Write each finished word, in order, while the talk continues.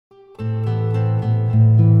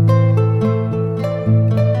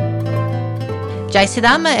Jai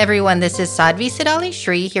Siddhama, everyone. This is Sadhvi Siddhali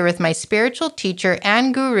Shri here with my spiritual teacher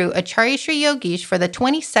and guru, Acharya Shri Yogesh, for the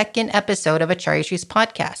 22nd episode of Acharya Shri's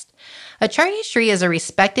podcast. Acharya Shri is a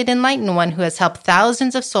respected enlightened one who has helped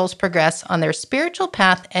thousands of souls progress on their spiritual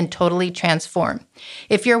path and totally transform.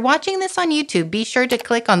 If you're watching this on YouTube, be sure to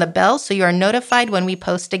click on the bell so you are notified when we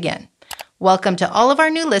post again. Welcome to all of our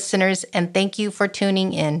new listeners, and thank you for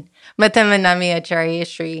tuning in. Matamanami Acharya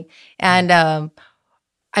Shri. And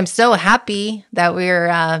I'm so happy that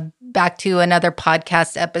we're back to another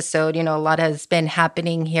podcast episode. You know, a lot has been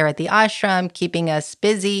happening here at the ashram, keeping us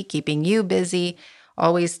busy, keeping you busy,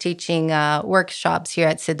 always teaching workshops here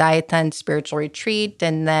at Siddhayatan Spiritual Retreat.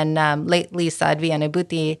 And then lately, Sadhvi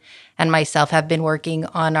Anubhuti and myself have been working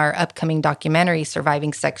on our upcoming documentary,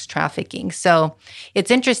 Surviving Sex Trafficking. So it's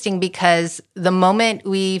interesting because the moment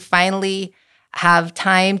we finally have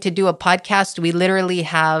time to do a podcast, we literally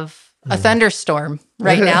have a thunderstorm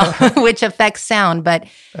right now, which affects sound. But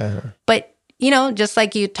you know, just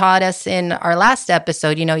like you taught us in our last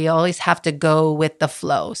episode, you know, you always have to go with the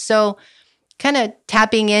flow. So kind of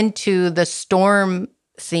tapping into the storm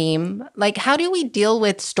theme, like how do we deal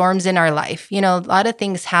with storms in our life? You know, a lot of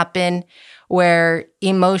things happen where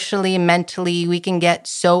emotionally, mentally, we can get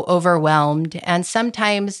so overwhelmed. And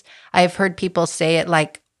sometimes I've heard people say it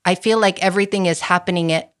like, I feel like everything is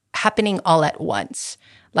happening all at once.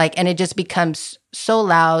 Like, and it just becomes so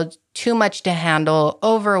loud, too much to handle,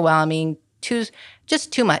 overwhelming,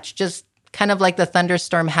 just too much, just kind of like the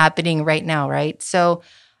thunderstorm happening right now, right? So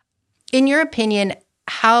in your opinion,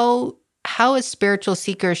 how as spiritual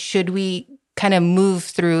seekers should we kind of move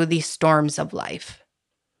through these storms of life?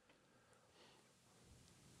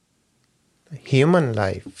 Human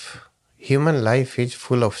life is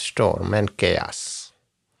full of storm and chaos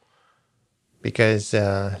because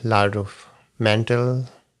a lot of mental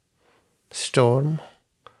storm,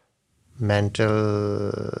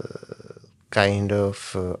 mental kind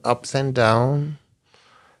of ups and downs,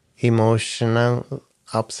 emotional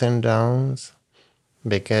ups and downs,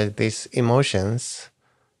 because these emotions,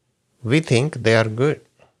 we think they are good.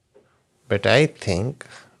 But I think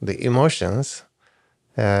the emotions,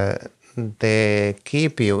 they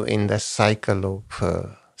keep you in the cycle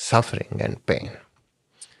of suffering and pain.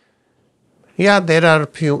 Yeah, there are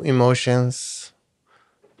few emotions.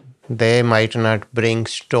 They might not bring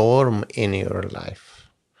storm in your life.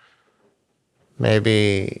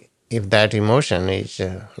 Maybe if that emotion is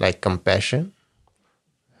like compassion,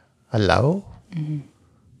 a love,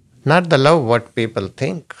 not the love what people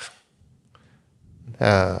think.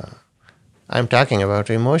 I'm talking about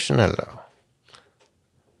emotional love.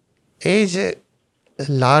 Is a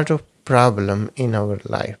lot of problem in our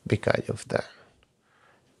life because of that.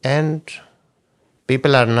 And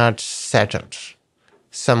people are not settled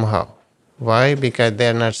somehow. Why? Because they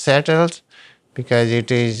are not settled, because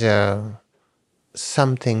it is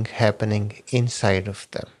something happening inside of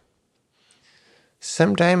them.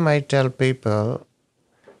 Sometimes I tell people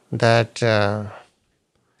that the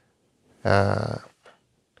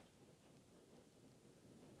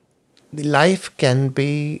life can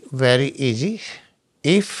be very easy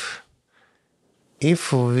if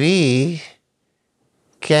we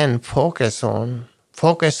can focus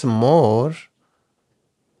more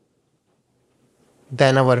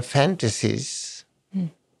than our fantasies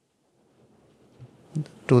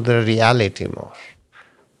to the reality more.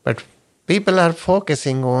 But people are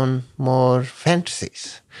focusing on more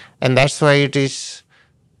fantasies. And that's why it is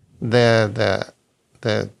the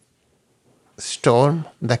storm,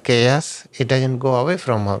 the chaos, it doesn't go away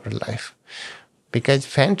from our life. Because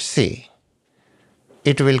fantasy,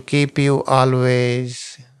 it will keep you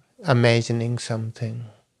always imagining something.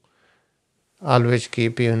 Always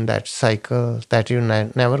keep you in that cycle that you're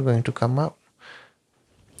never going to come out.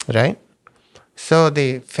 Right? So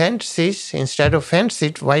the fantasies, instead of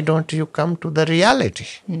fantasy, why don't you come to the reality?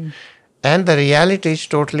 And the reality is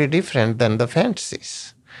totally different than the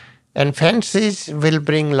fantasies. And fantasies will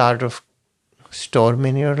bring a lot of storm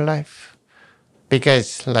in your life.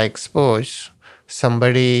 Because, like, suppose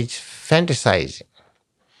somebody is fantasizing.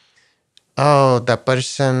 Oh, the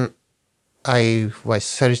person I was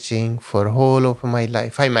searching for whole of my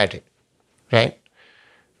life, I met it, right?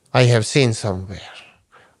 I have seen somewhere.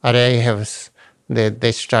 Or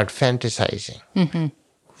they start fantasizing,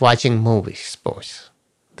 watching movies, suppose.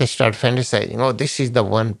 They start fantasizing, oh, this is the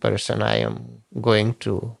one person I am going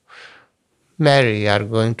to marry or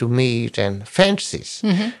going to meet, and fantasies.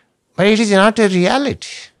 But it is not a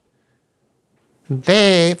reality.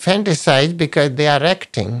 They fantasize because they are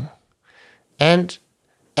acting, and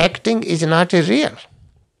acting is not a real.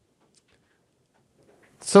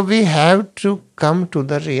 So we have to come to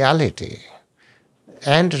the reality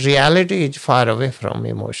And reality is far away from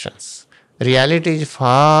emotions. Reality is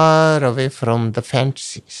far away from the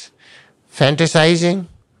fantasies. Fantasizing,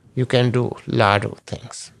 you can do a lot of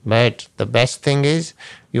things. But the best thing is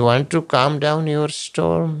you want to calm down your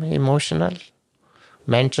storm, emotional,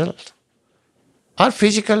 mental, or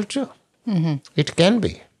physical too. It can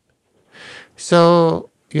be. So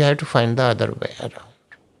you have to find the other way around.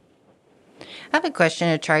 I have a question,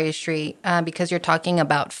 Acharya Sri, because you're talking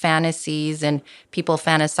about fantasies and people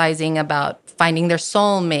fantasizing about finding their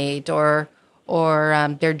soulmate or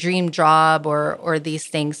their dream job or these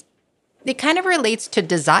things. It kind of relates to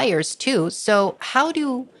desires too. So how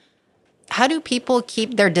do people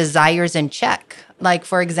keep their desires in check? Like,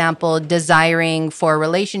 for example, desiring for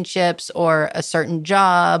relationships or a certain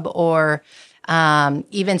job or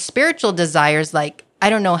even spiritual desires. Like, I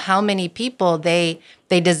don't know how many people they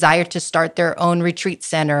desire to start their own retreat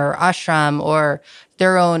center or ashram or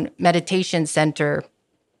their own meditation center.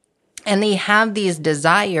 And they have these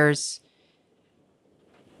desires,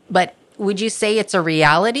 but would you say it's a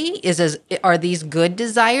reality? Are these good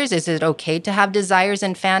desires? Is it okay to have desires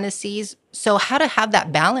and fantasies? So how to have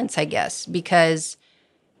that balance, I guess, because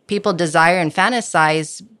people desire and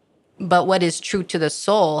fantasize, but what is true to the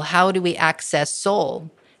soul? How do we access soul?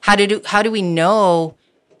 How do we know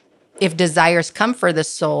if desires come from the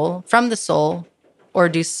soul, or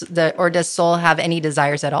does soul have any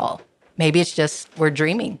desires at all? Maybe it's just we're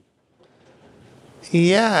dreaming.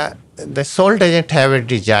 Yeah, the soul doesn't have a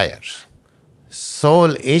desire.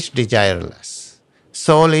 Soul is desireless.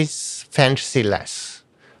 Soul is fantasyless.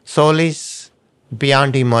 Soul is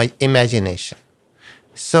beyond imagination.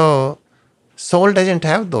 So, soul doesn't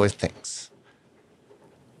have those things.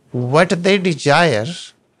 What they desire,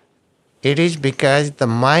 it is because the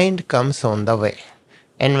mind comes on the way.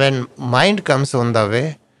 And when mind comes on the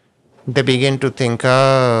way, they begin to think,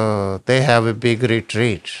 oh, they have a big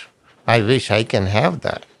retreat. I wish I can have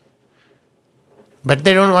that. But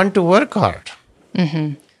they don't want to work hard.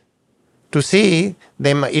 To see,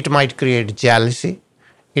 it might create jealousy.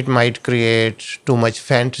 It might create too much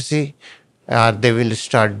fantasy. Or they will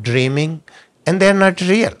start dreaming. And they're not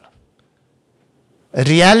real.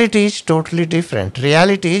 Reality is totally different.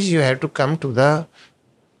 Reality is you have to come to the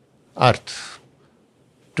earth,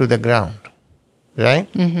 to the ground, right?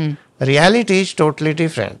 Reality is totally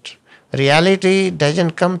different. Reality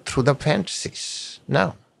doesn't come through the fantasies.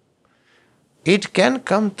 No. It can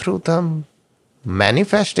come through the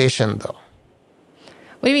manifestation, though.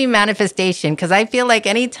 What do you mean manifestation? Because I feel like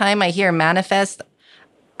anytime I hear manifest,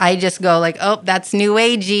 I just go like, oh, that's new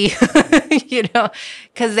agey,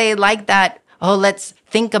 because they like that. Oh, let's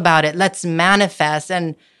think about it. Let's manifest.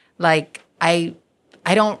 And like, I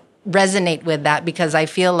don't resonate with that because I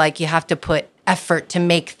feel like you have to put effort to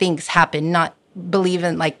make things happen, not believe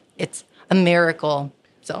in like it's a miracle.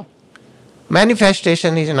 So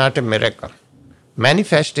manifestation is not a miracle.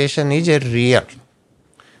 Manifestation is a real.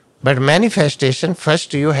 But manifestation,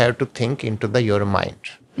 first you have to think into your mind.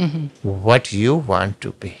 What you want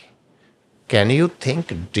to be. Can you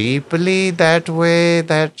think deeply that way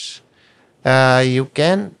that you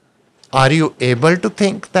can? Are you able to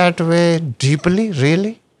think that way deeply,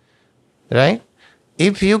 really? Right?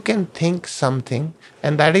 If you can think something,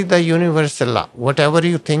 and that is the universal law, whatever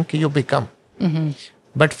you think, you become.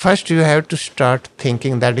 But first you have to start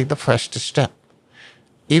thinking. That is the first step.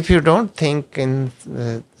 If you don't think in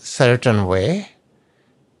a certain way,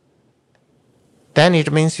 then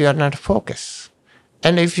it means you are not focused.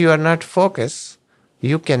 And if you are not focused,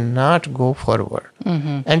 you cannot go forward.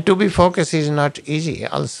 And to be focused is not easy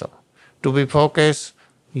also. To be focused,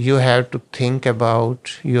 you have to think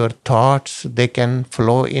about your thoughts. They can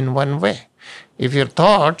flow in one way. If your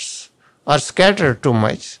thoughts are scattered too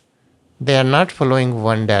much, they are not flowing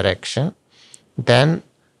one direction, then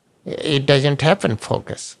it doesn't happen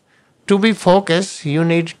focus. To be focused, you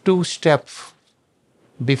need 2 steps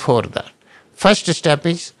before that. First step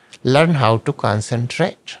is learn how to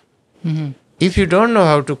concentrate. If you don't know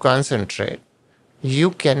how to concentrate,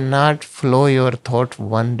 you cannot flow your thought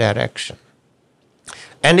one direction.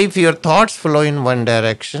 And if your thoughts flow in one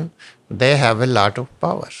direction, they have a lot of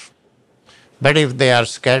power. But if they are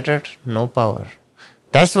scattered, no power.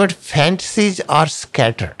 That's what fantasies are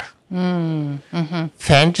scattered.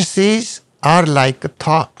 Fantasies are like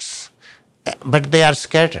thoughts, but they are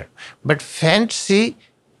scattered. But fantasy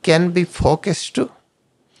can be focused too.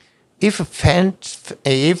 If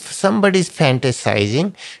somebody is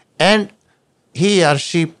fantasizing and he or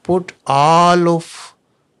she put all of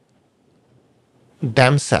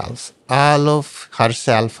themselves, all of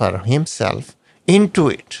herself or himself into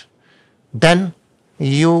it, then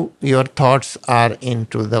your thoughts are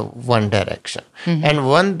into the one direction. And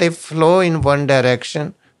when they flow in one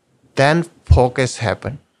direction, then focus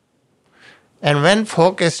happen. And when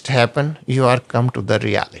focused happen, you are come to the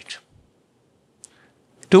reality.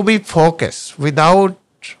 To be focused, without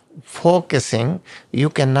focusing, you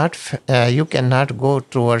cannot go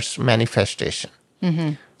towards manifestation.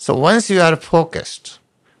 So once you are focused,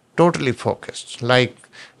 totally focused, like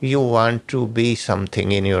you want to be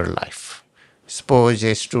something in your life. Suppose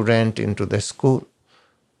a student into the school,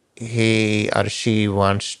 he or she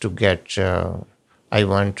wants to get, I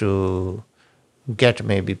want to get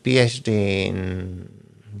maybe PhD in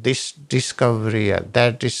this discovery or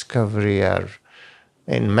that discovery, or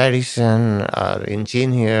in medicine or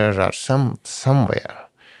engineer or somewhere,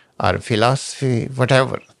 or philosophy,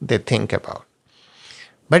 whatever they think about.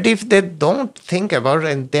 But if they don't think about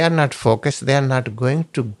it and they are not focused, they are not going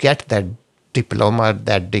to get that diploma or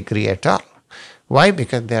that degree at all. Why?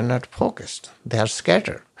 Because they are not focused. They are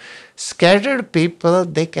scattered. Scattered people,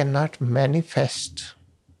 they cannot manifest.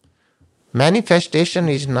 Manifestation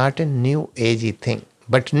is not a new agey thing.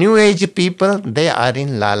 But new age people, they are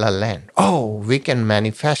in la la land. Oh, we can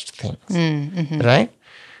manifest things. Right?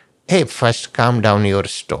 Hey, first calm down your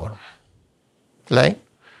storm. Like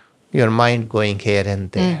your mind going here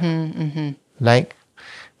and there. Like,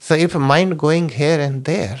 so if mind going here and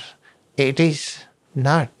there, it is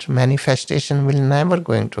not, manifestation will never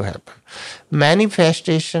going to happen.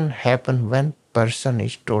 Manifestation happen when person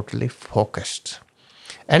is totally focused.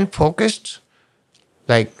 And focused,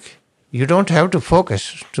 like you don't have to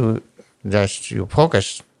focus to just you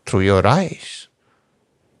focus through your eyes.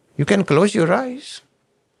 You can close your eyes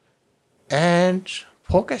and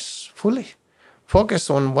focus fully. Focus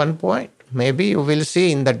on one point. Maybe you will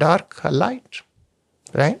see in the dark a light,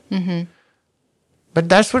 right? But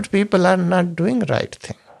that's what people are not doing right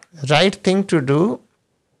thing. Right thing to do,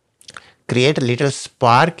 create a little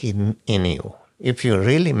spark in you if you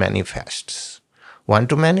really manifest. Want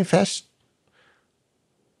to manifest?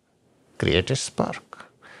 Create a spark.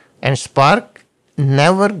 And spark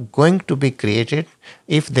never going to be created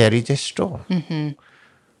if there is a storm.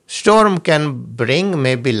 Storm can bring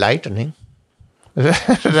maybe lightning,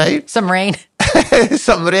 right? Some rain.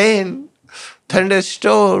 Some rain,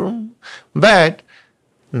 thunderstorm, but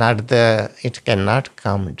it cannot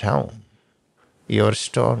come down, your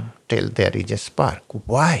storm, till there is a spark.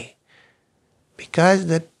 Why?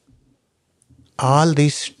 Because all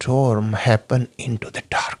these storms happen into the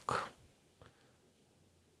dark.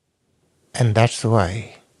 And that's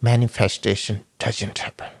why manifestation doesn't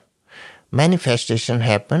happen. Manifestation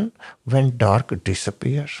happen when dark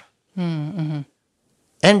disappears. And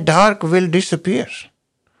dark will disappear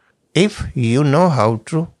if you know how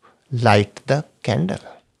to light the candle,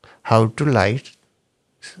 how to light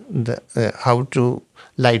the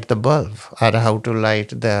bulb, or how to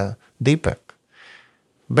light the deepak.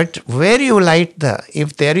 But where you light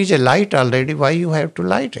if there is a light already, why you have to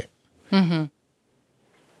light it?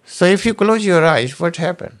 So if you close your eyes, what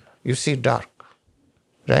happens? You see dark,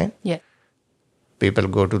 right? Yeah. People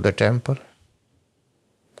go to the temple.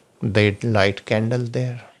 They light candle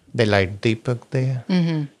there. They light deepak there.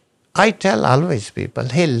 I tell always people,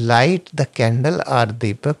 hey, light the candle or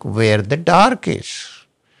deepak where the dark is.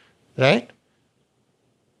 Right?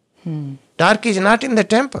 Dark is not in the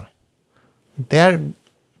temple. They are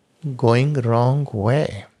going wrong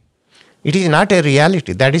way. It is not a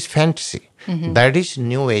reality. That is fantasy. That is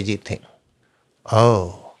new agey thing.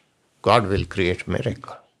 Oh, God will create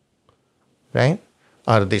miracle. Right?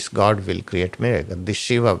 Or this God will create miracle. This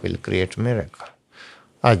Shiva will create miracle.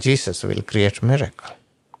 Or Jesus will create miracle.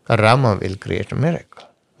 Or Rama will create miracle.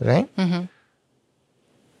 Right?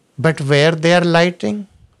 But where they are lighting,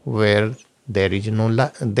 where there is no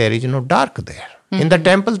dark there. In the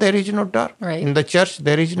temple, there is no dark. Right. In the church,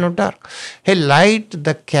 there is no dark. Hey, light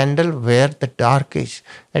the candle where the dark is.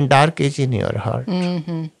 And dark is in your heart.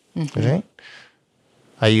 Right?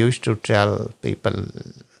 I used to tell people,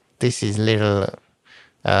 this is little,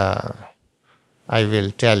 I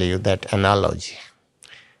will tell you that analogy.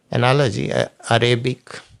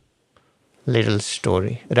 Arabic little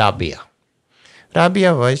story, Rabia.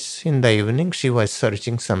 Rabia was, in the evening, she was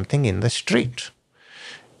searching something in the street.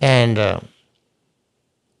 And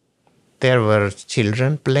there were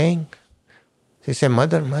children playing. She said,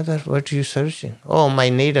 Mother, what are you searching? Oh, my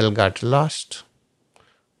needle got lost.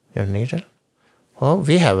 Your needle? Oh,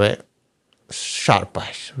 we have a sharp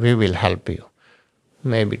eyes. We will help you.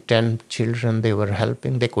 Maybe 10 children they were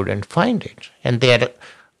helping. They couldn't find it. And their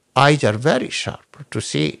eyes are very sharp to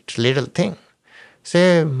see it, little thing.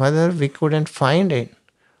 Say, Mother, we couldn't find it.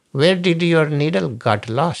 Where did your needle got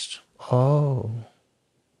lost? Oh,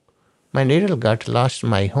 My needle got lost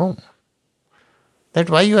my home. That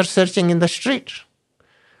why you are searching in the street?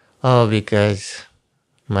 Oh, because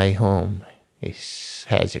my home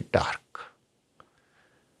has a dark,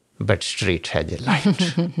 but street has a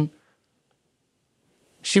light.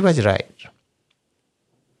 She was right.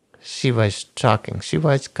 She was talking. She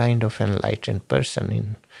was kind of enlightened person.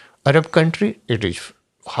 In Arab country, it is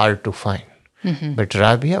hard to find. But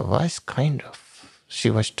Rabia was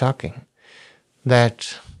she was talking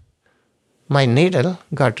that my needle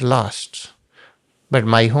got lost, but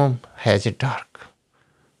my home has a dark.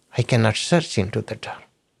 I cannot search into the dark.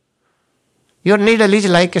 Your needle is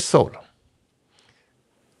like a soul,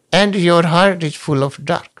 and your heart is full of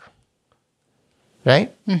dark,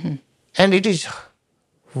 right? And it is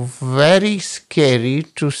very scary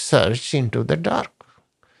to search into the dark.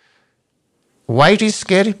 Why it is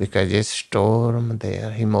scary? Because a storm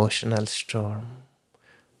there, emotional storm.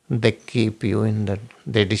 They keep you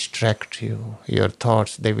they distract you. Your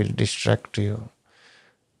thoughts, they will distract you.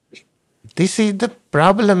 This is the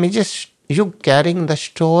problem, is just you carrying the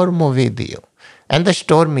storm with you. And the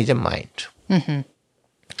storm is a mind.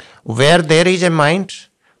 Where there is a mind,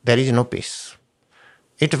 there is no peace.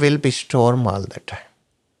 It will be storm all the time.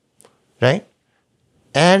 Right?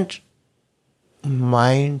 And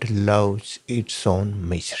mind loves its own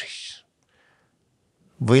miseries.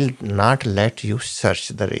 Will not let you search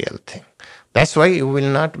the real thing. That's why you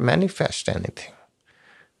will not manifest anything.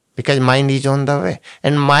 Because mind is on the way.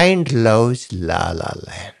 And mind loves La La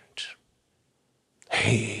Land.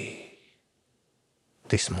 Hey,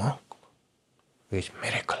 this monk is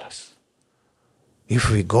miraculous.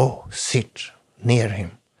 If we go sit near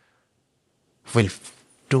him, we'll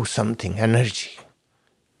do something, energy.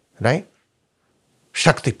 Right?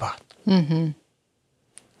 Shaktipat.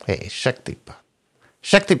 Hey, Shaktipat.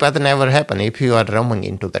 Shaktipat never happen if you are roaming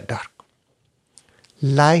into the dark.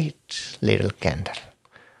 Light little candle.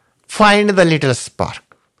 Find the little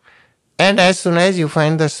spark. And as soon as you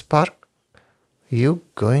find the spark, you're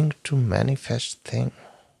going to manifest thing.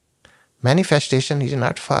 Manifestation is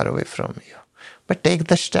not far away from you. But take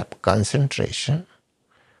the step, concentration.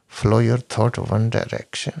 Flow your thought one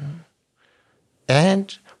direction.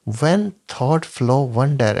 And when thought flow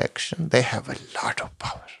one direction, they have a lot of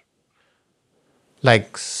power.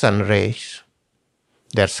 Like sun rays,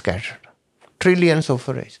 they're scattered. Trillions of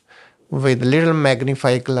rays. With little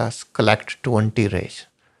magnifying glass, collect 20 rays.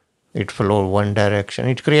 It flow one direction.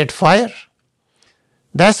 It creates fire.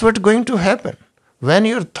 That's what's going to happen. When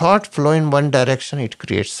your thought flow in one direction, it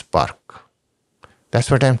creates spark.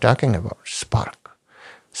 That's what I'm talking about, spark.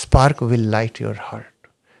 Spark will light your heart.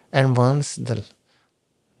 And once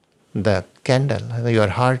the candle, your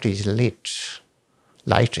heart is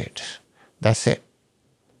lighted, that's it.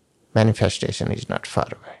 Manifestation is not far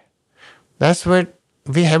away. That's what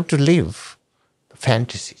we have to live,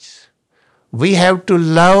 fantasies. We have to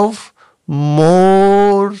love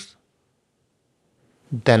more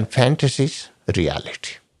than fantasies,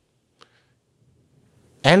 reality.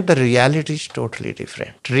 And the reality is totally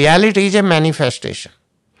different. Reality is a manifestation.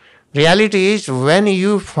 Reality is when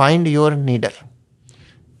you find your needle.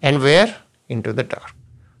 And where? Into the dark.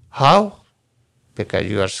 How? Because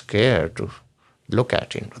you are scared to look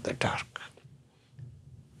at into the dark.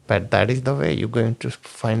 But that is the way you're going to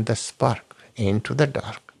find the spark into the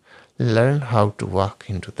dark. Learn how to walk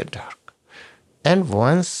into the dark. And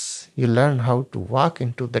once you learn how to walk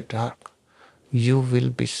into the dark, you will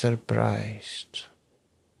be surprised.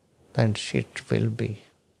 And it will be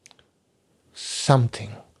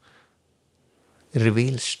something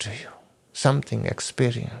reveals to you, something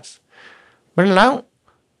experience. But now,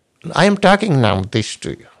 I am talking now this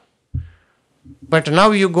to you. But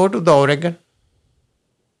now you go to the Oregon.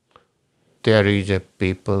 There is a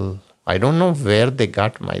people, I don't know where they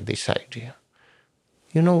got this idea.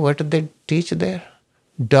 You know what they teach there?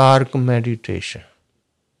 Dark meditation.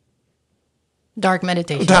 Dark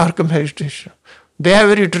meditation. Dark meditation. They have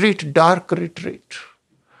a retreat, dark retreat.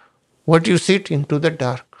 What you sit into the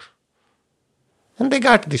dark. And they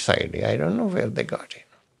got this idea. I don't know where they got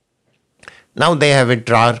it. Now they have a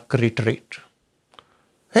dark retreat.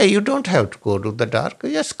 Hey, you don't have to go to the dark.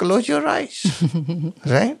 Just close your eyes.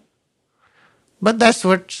 Right? But that's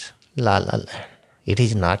what La La Land. It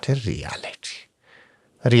is not a reality.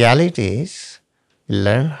 Reality is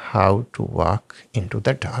learn how to walk into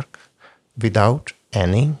the dark without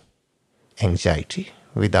any anxiety,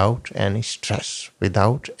 without any stress,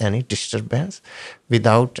 without any disturbance,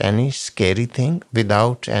 without any scary thing,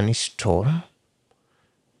 without any storm,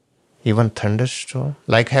 even thunderstorm,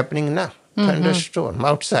 like happening now. Thunderstorm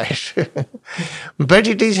outside. But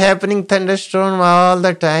it is happening thunderstorm all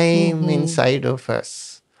the time inside of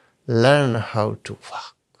us. Learn how to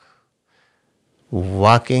walk.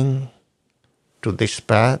 Walking to this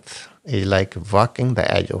path is like walking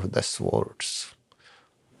the edge of the swords.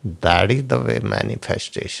 That is the way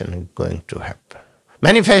manifestation is going to happen.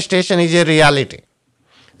 Manifestation is a reality.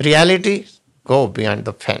 Reality go beyond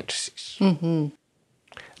the fantasies.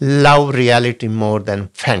 Love reality more than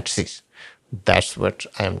fantasies. That's what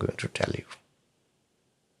I am going to tell you.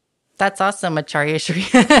 That's awesome, Acharya Shri.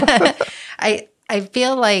 I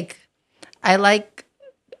feel like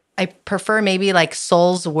I prefer maybe like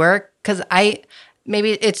soul's work because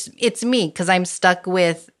maybe it's me because I'm stuck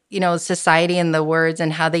with society and the words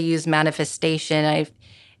and how they use manifestation.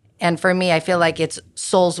 And for me, I feel like it's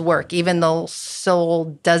soul's work, even though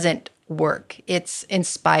soul doesn't work. It's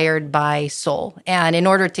inspired by soul. And in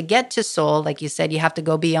order to get to soul, like you said, you have to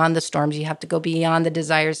go beyond the storms. You have to go beyond the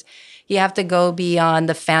desires. You have to go beyond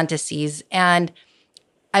the fantasies. And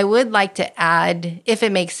I would like to add, if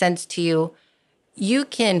it makes sense to you, you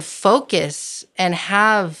can focus and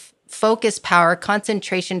have focus power,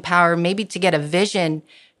 concentration power, maybe to get a vision,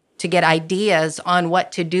 to get ideas on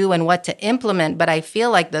what to do and what to implement. But I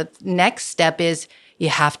feel like the next step is you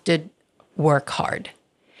have to work hard.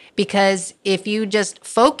 Because if you just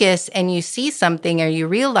focus and you see something or you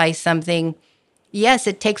realize something, yes,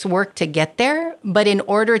 it takes work to get there. But in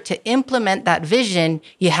order to implement that vision,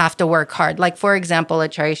 you have to work hard. Like, for example,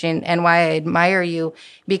 Acharya Shri, and why I admire you,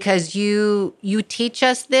 because you teach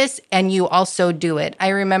us this and you also do it. I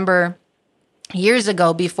remember years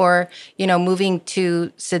ago, before, moving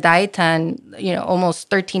to Siddhayathan, almost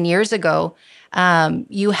 13 years ago,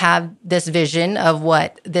 you have this vision of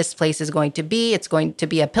what this place is going to be. It's going to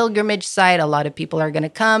be a pilgrimage site. A lot of people are going to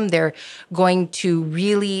come. They're going to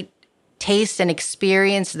really taste and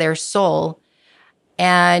experience their soul.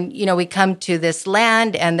 And, we come to this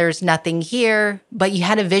land and there's nothing here, but you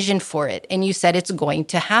had a vision for it. And you said it's going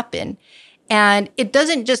to happen. And it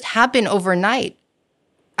doesn't just happen overnight.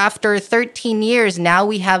 After 13 years, now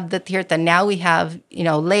we have the Tirtha, now we have,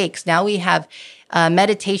 lakes, now we have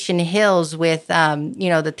meditation hills with,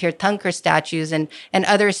 the Tirthankar statues and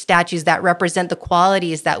other statues that represent the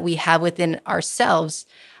qualities that we have within ourselves.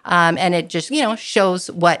 And it just, shows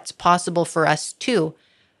what's possible for us too.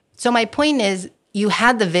 So my point is, you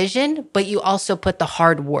had the vision, but you also put the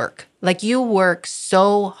hard work. Like you work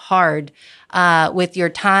so hard with your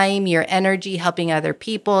time, your energy, helping other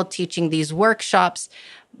people, teaching these workshops.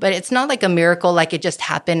 But it's not like a miracle, like it just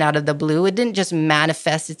happened out of the blue. It didn't just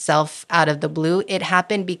manifest itself out of the blue. It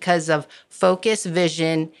happened because of focus,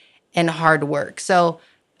 vision, and hard work. So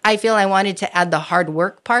I feel I wanted to add the hard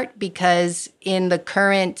work part because in the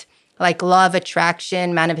current law of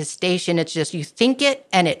attraction, manifestation, it's just you think it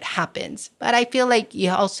and it happens. But I feel like you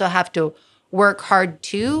also have to work hard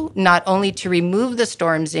too, not only to remove the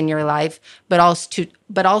storms in your life, but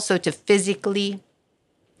also to physically,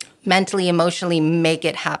 mentally, emotionally make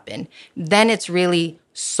it happen. Then it's really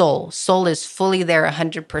soul. Soul is fully there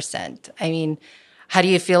 100%. I mean, how do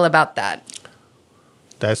you feel about that?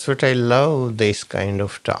 That's what I love, this kind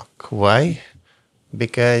of talk. Why?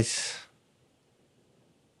 Because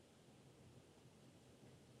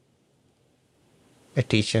a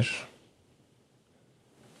teacher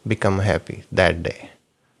become happy that day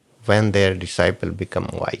when their disciple become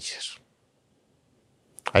wiser.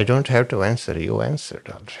 I don't have to answer, you answered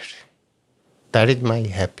already. That is my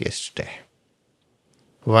happiest day.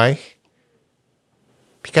 Why?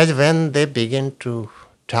 Because when they begin to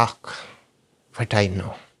talk what I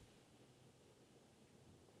know,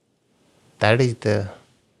 that is the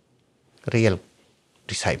real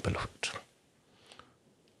disciplehood.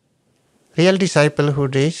 Real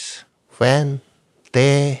disciplehood is when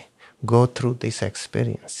they go through this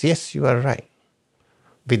experience. Yes, you are right.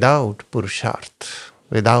 Without purusharth,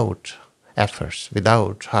 without efforts,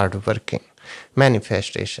 without hard working,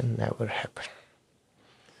 manifestation never happen.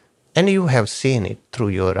 And you have seen it through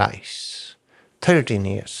your eyes. 13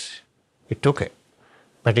 years, it took it.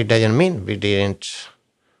 But it doesn't mean we didn't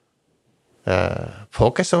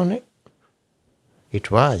focus on it. It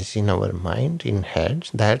was in our mind, in head,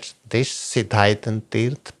 that this Siddhayathan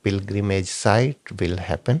Tirth pilgrimage site will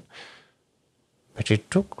happen. But it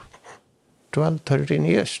took 12, 13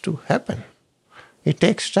 years to happen. It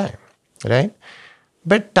takes time, right?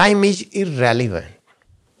 But time is irrelevant.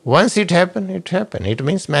 Once it happened, it happened. It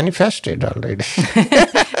means manifested already.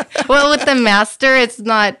 Well, with the master,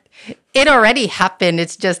 it already happened.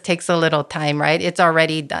 It just takes a little time, right? It's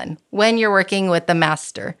already done. When you're working with the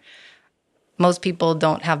master, most people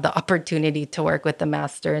don't have the opportunity to work with the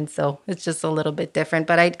master. And so it's just a little bit different.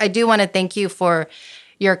 But I do want to thank you for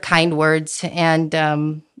your kind words.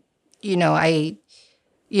 And,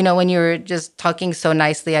 when you were just talking so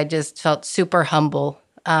nicely, I just felt super humble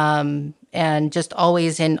and just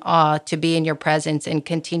always in awe to be in your presence and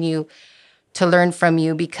continue to learn from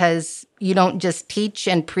you, because you don't just teach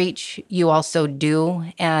and preach, you also do.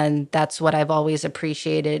 And that's what I've always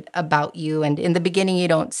appreciated about you. And in the beginning, you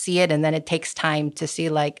don't see it. And then it takes time to see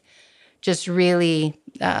just really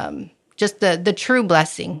just the true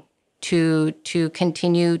blessing to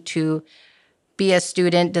continue to be a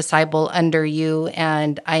student disciple under you.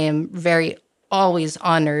 And I am very always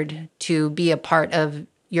honored to be a part of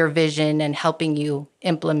your vision and helping you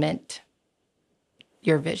implement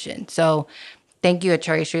your vision. So thank you,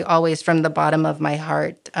 Acharya Sri, always from the bottom of my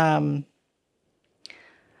heart. I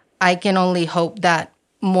can only hope that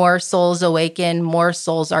more souls awaken, more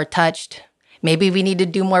souls are touched. Maybe we need to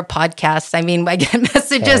do more podcasts. I mean, I get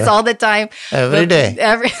messages all the time. Every day.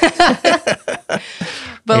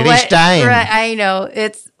 But it is time. Right, I know.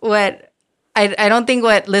 It's what I don't think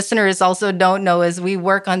what listeners also don't know is we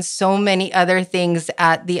work on so many other things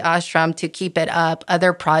at the ashram to keep it up,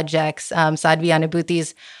 other projects. Sadhvi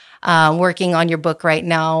Anubhuti's working on your book right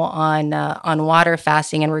now on water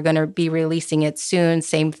fasting, and we're going to be releasing it soon.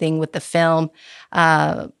 Same thing with the film.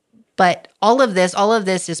 But all of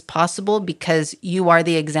this is possible because you are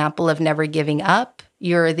the example of never giving up.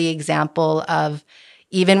 You're the example of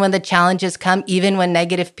even when the challenges come, even when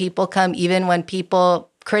negative people come, even when people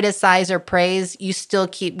criticize or praise, you still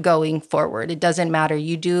keep going forward. It doesn't matter.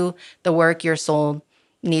 You do the work your soul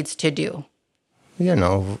needs to do. You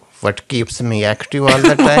know what keeps me active all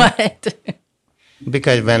the time? What?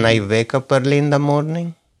 Because when I wake up early in the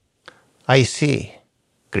morning, I see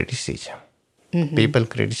criticism. Mm-hmm. People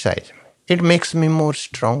criticize me. It makes me more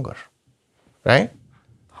stronger, right?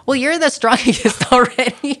 Well, you're the strongest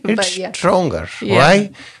already. It's stronger. Yeah.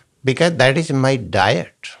 Why? Because that is my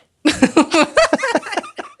diet.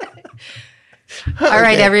 All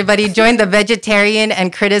right, everybody, join the vegetarian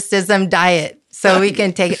and criticism diet so we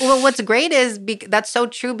can take it. Well, what's great is that's so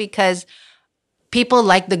true because people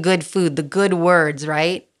like the good food, the good words,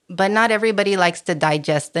 right? But not everybody likes to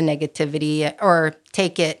digest the negativity or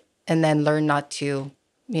take it and then learn not to,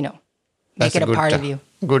 make it a part of you.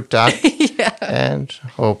 Good talk. Yeah. And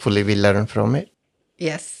hopefully we learn from it.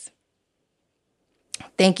 Yes.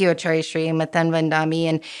 Thank you, Acharya Sri Matan Vandami.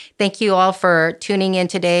 And thank you all for tuning in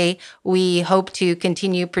today. We hope to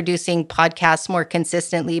continue producing podcasts more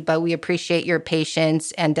consistently, but we appreciate your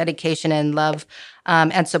patience and dedication and love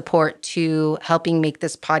and support to helping make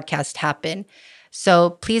this podcast happen.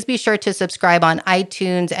 So please be sure to subscribe on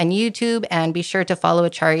iTunes and YouTube, and be sure to follow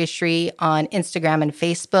Acharya Sri on Instagram and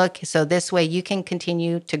Facebook. So this way you can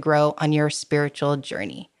continue to grow on your spiritual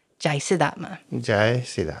journey. Jai Siddhartha. Jai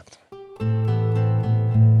Siddhartha.